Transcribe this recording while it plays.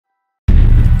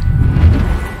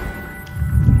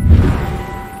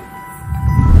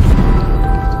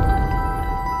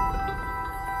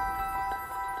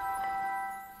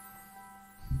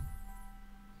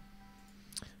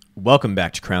Welcome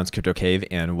back to Krown's Crypto Cave,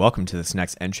 and welcome to this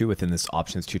next entry within this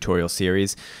options tutorial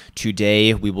series.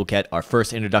 Today, we will get our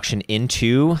first introduction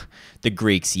into the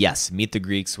Greeks. Yes, meet the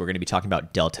Greeks. We're going to be talking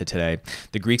about Delta today.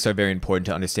 The Greeks are very important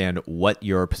to understand what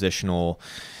your positional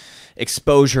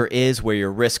exposure is, where your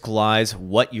risk lies,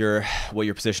 what your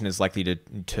position is likely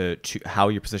to how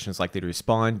your position is likely to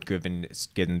respond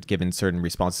given certain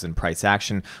responses in price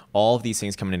action. All of these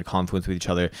things coming into confluence with each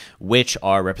other, which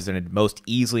are represented most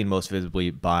easily and most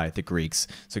visibly by the Greeks.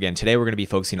 So again, today we're going to be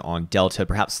focusing on Delta,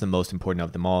 perhaps the most important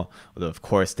of them all, although of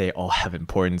course they all have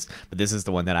importance, but this is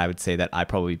the one that I would say that I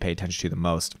probably pay attention to the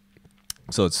most.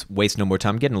 So let's waste no more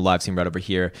time getting a live stream right over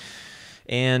here.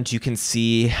 And you can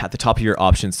see at the top of your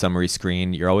options summary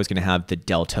screen, you're always going to have the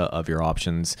delta of your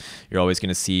options. You're always going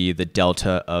to see the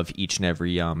delta of each and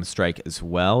every strike as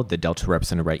well. The delta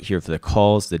represented right here for the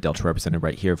calls, the delta represented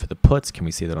right here for the puts. Can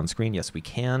we see that on screen? Yes, we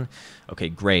can. Okay,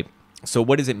 great. So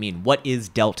what does it mean? What is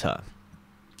delta?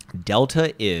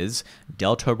 Delta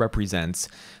represents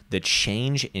the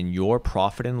change in your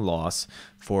profit and loss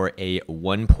for a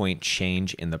 1 point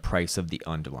change in the price of the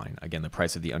underlying. Again, the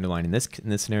price of the underlying in this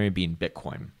scenario being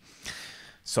Bitcoin.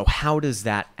 So how does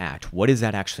that act? What does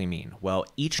that actually mean? Well,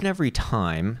 each and every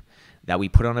time that we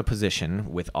put on a position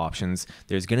with options,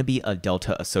 there's going to be a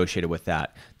delta associated with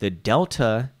that. The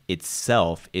delta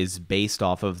itself is based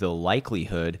off of the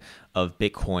likelihood of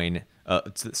Bitcoin,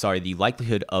 the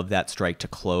likelihood of that strike to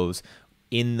close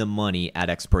in the money at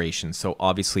expiration. So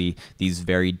obviously these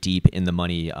very deep in the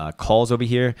money calls over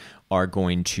here are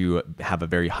going to have a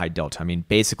very high delta. I mean,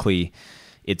 basically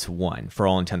it's 1 for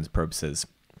all intents and purposes.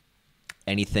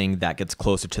 Anything that gets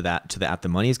closer to that at the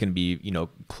money is going to be,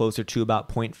 closer to about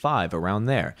 0.5 around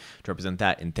there to represent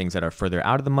that. And things that are further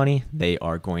out of the money, they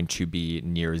are going to be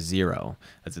near 0,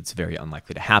 as it's very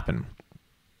unlikely to happen.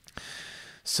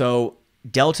 So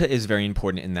delta is very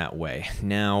important in that way.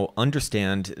 Now,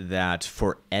 understand that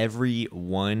for every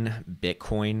 1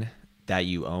 Bitcoin that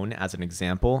you own, as an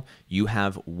example, you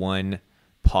have 1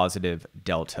 positive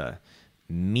delta,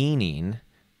 meaning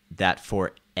that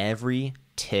for every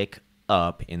tick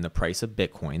up in the price of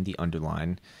Bitcoin, the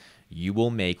underlying, you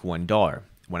will make $1.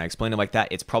 When I explain it like that,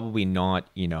 it's probably not,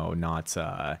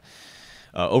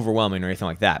 overwhelming or anything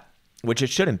like that, which it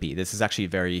shouldn't be. This is actually a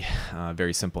very,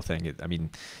 very simple thing.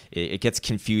 It gets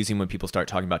confusing when people start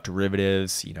talking about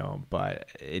derivatives, but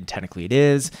technically it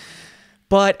is.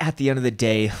 But at the end of the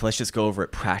day, let's just go over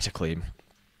it practically.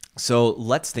 So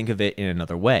let's think of it in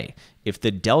another way. If the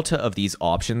delta of these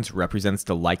options represents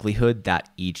the likelihood that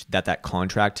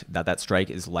that strike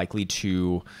is likely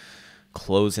to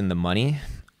close in the money,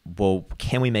 well,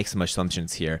 can we make some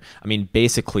assumptions here? I mean,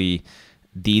 basically,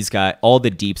 all the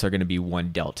deeps are going to be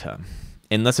 1 delta,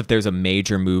 unless if there's a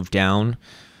major move down,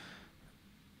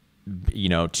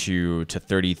 to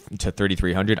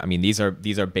 3,300. I mean, these are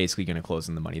basically going to close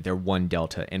in the money. They're 1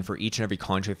 delta, and for each and every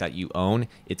contract that you own,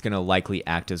 it's going to likely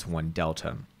act as 1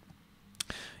 delta.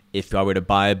 If I were to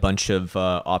buy a bunch of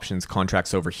options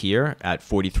contracts over here at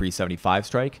 43.75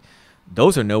 strike,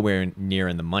 those are nowhere near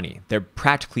in the money. They're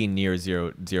practically near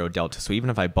zero delta. So even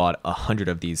if I bought 100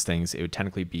 of these things, it would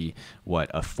technically be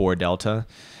what, a 4 delta.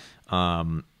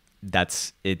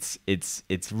 It's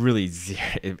really zero.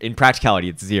 In practicality,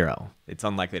 it's 0. It's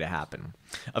unlikely to happen.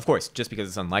 Of course, just because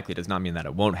it's unlikely does not mean that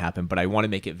it won't happen, but I want to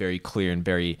make it very clear and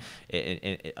very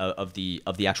of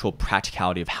the actual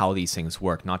practicality of how these things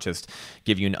work, not just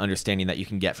give you an understanding that you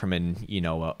can get from a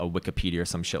Wikipedia or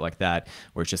some shit like that,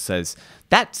 where it just says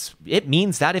it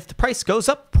means that if the price goes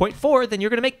up 0.4, then you're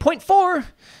going to make 0.4.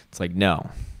 It's like, no.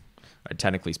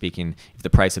 Technically speaking, if the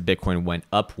price of Bitcoin went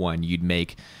up 1, you'd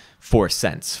make 4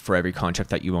 cents for every contract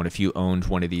that you own if you owned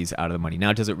one of these out of the money.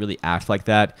 Now, does it really act like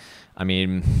that? I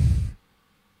mean,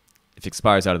 if it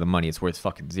expires out of the money, it's worth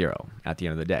fucking 0 at the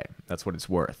end of the day. That's what it's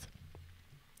worth.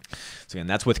 So again,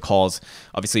 that's with calls.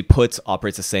 Obviously, puts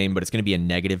operates the same, but it's going to be a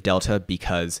negative delta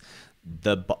because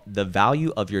the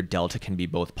value of your delta can be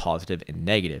both positive and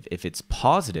negative. If it's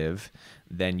positive,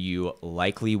 then you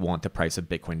likely want the price of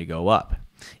Bitcoin to go up.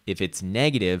 If it's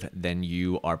negative, then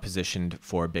you are positioned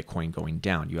for Bitcoin going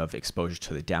down. You have exposure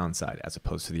to the downside as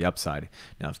opposed to the upside.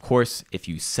 Now, of course, if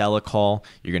you sell a call,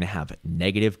 you're going to have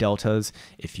negative deltas.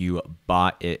 If you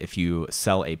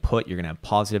sell a put, you're going to have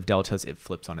positive deltas. It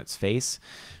flips on its face.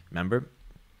 Remember,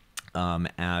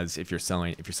 as if you're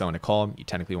selling a call, you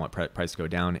technically want price to go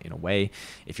down in a way.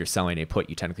 If you're selling a put,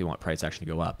 you technically want price action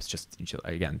to go up. It's just,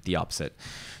 again, the opposite.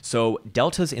 So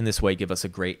deltas in this way give us a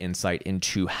great insight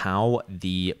into how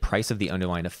the price of the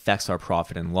underlying affects our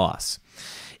profit and loss.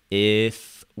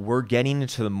 If we're getting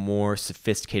into the more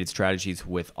sophisticated strategies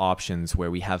with options where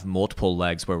we have multiple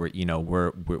legs, where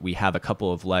we have a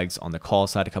couple of legs on the call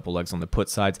side, a couple of legs on the put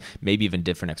sides, maybe even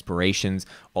different expirations,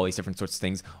 all these different sorts of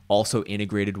things, also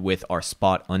integrated with our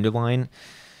spot underline.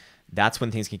 That's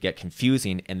when things can get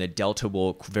confusing, and the delta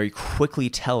will very quickly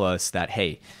tell us that,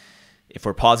 hey, if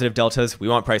we're positive deltas, we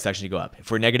want price action to go up. If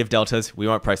we're negative deltas, we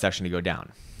want price action to go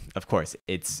down. Of course,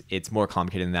 it's more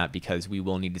complicated than that, because we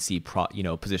will need to see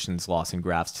positions loss and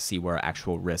graphs to see where our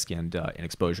actual risk and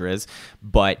exposure is.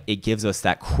 But it gives us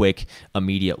that quick,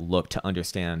 immediate look to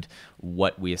understand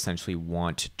what we essentially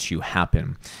want to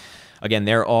happen. Again,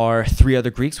 there are 3 other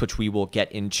Greeks, which we will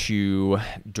get into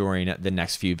during the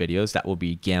next few videos. That will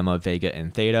be gamma, vega,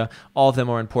 and theta. All of them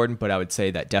are important, but I would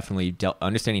say that definitely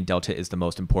understanding delta is the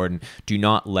most important. Do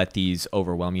not let these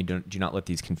overwhelm you. Do not let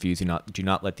these confuse you. Do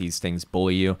not let these things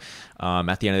bully you.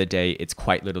 At the end of the day, it's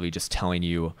quite literally just telling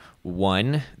you,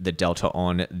 one, the delta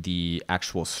on the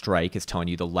actual strike is telling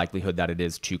you the likelihood that it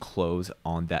is to close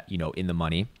on that, in the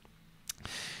money.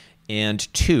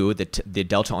 And 2, the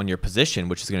delta on your position,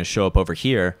 which is going to show up over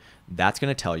here, that's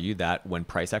going to tell you that when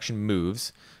price action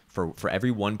moves, for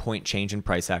every 1 point change in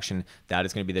price action, that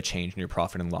is going to be the change in your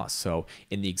profit and loss. So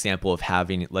in the example of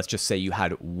having, let's just say you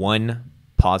had 1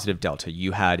 positive delta.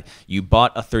 You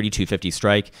bought a 32.50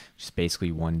 strike, which is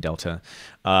basically 1 delta,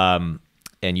 and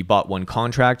you bought 1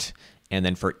 contract. And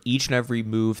then for each and every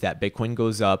move that Bitcoin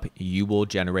goes up, you will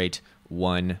generate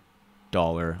 $1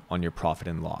 on your profit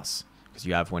and loss. Because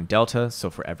you have 1 delta, so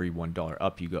for every $1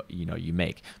 up you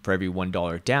make. For every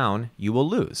 $1 down, you will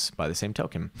lose by the same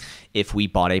token. If we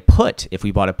bought a put, we're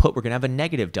going to have a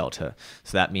negative delta.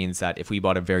 So that means that if we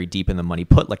bought a very deep in the money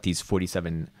put, like these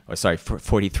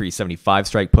 43.75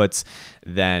 strike puts,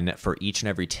 then for each and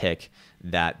every tick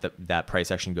that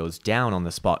price action goes down on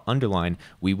the spot underline,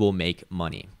 we will make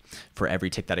money. For every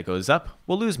tick that it goes up,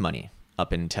 we'll lose money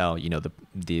up until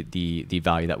the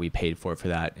value that we paid for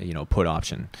that put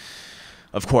option.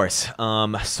 Of course.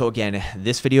 So again,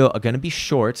 this video is going to be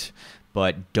short,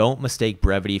 but don't mistake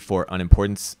brevity for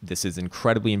unimportance. This is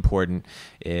incredibly important.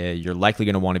 You're likely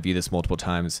going to want to view this multiple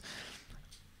times.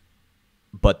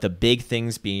 But the big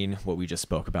things being what we just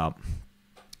spoke about.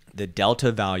 The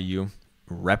delta value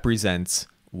represents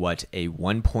what a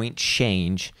 1 point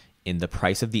change in the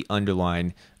price of the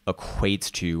underlying equates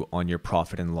to on your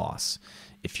profit and loss.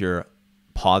 If you're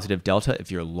positive delta, if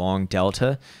you're long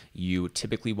delta, you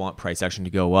typically want price action to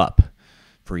go up.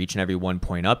 For each and every 1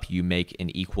 point up, you make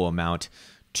an equal amount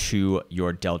to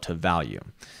your delta value.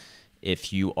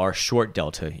 If you are short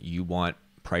delta, you want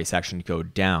price action to go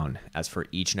down, as for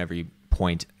each and every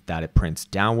point that it prints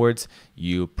downwards,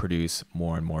 you produce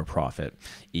more and more profit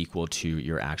equal to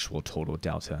your actual total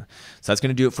delta. So that's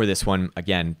going to do it for this one.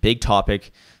 Again, big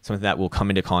topic, something that will come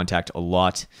into contact a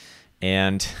lot,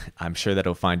 and I'm sure that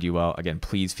it'll find you well. Again,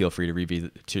 please feel free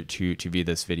to view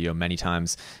this video many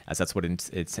times, as that's what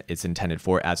it's intended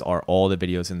for, as are all the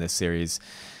videos in this series.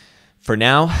 For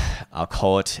now, I'll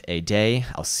call it a day.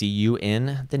 I'll see you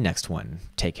in the next one.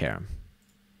 Take care.